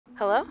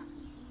Hello?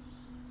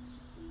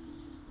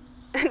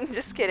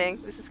 Just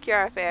kidding. This is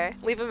Kiara Fair.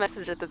 Leave a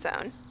message at the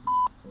tone.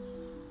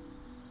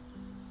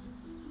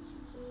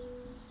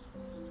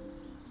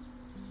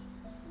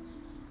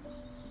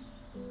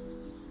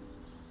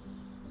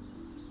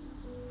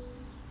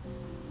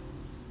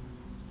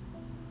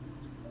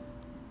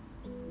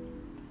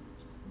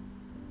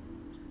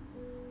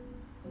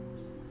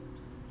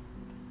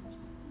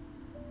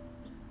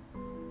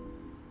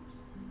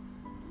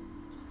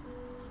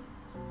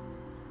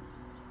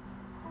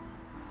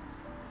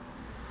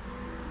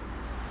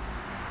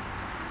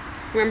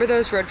 Remember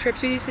those road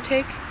trips we used to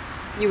take?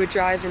 You would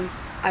drive and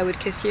I would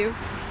kiss you.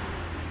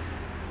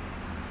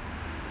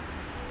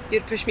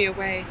 You'd push me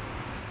away,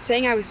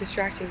 saying I was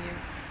distracting you.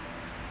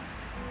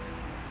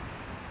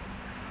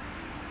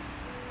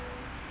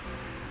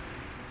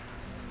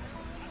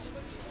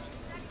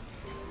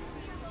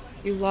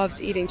 You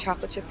loved eating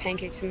chocolate chip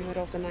pancakes in the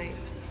middle of the night.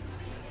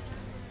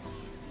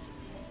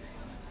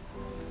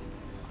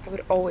 I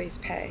would always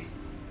pay.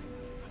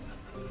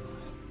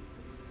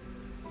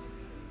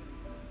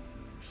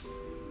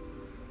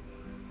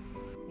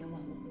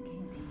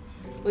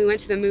 When we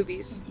went to the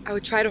movies, I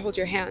would try to hold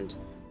your hand,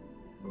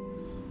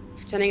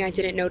 pretending I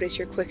didn't notice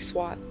your quick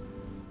swat.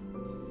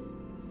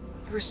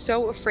 We were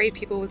so afraid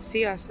people would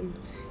see us and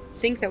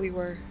think that we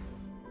were.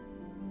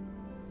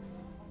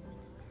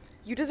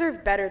 You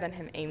deserve better than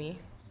him, Amy.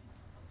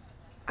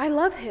 I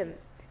love him.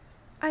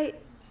 I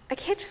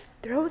can't just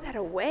throw that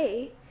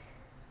away.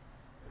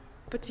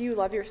 But do you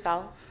love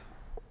yourself?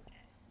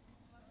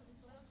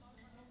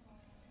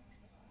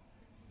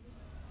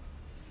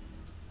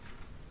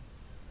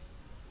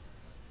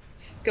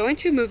 Going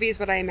to a movie is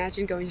what I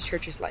imagine going to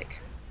church is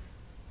like.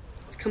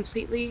 It's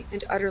completely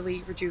and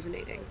utterly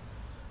rejuvenating.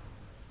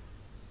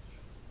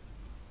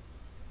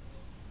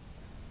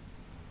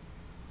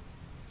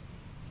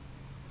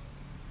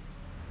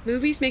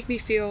 Movies make me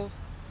feel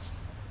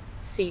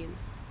seen.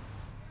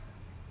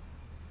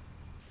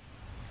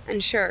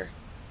 And sure,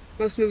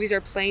 most movies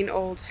are plain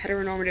old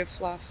heteronormative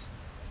fluff,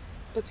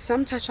 but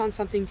some touch on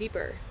something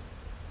deeper,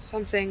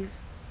 something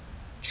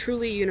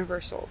truly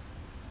universal.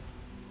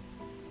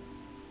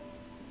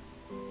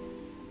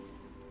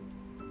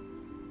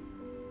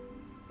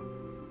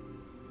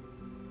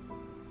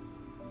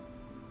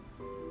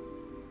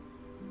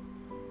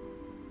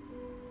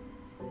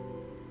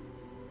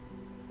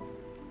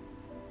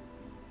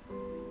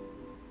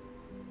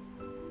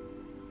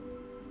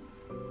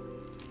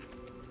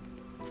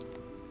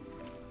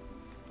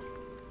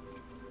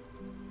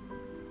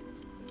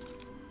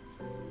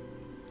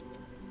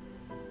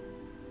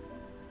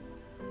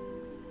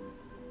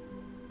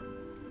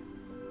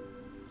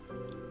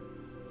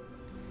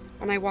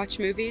 When I watch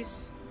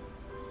movies,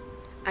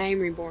 I am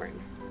reborn.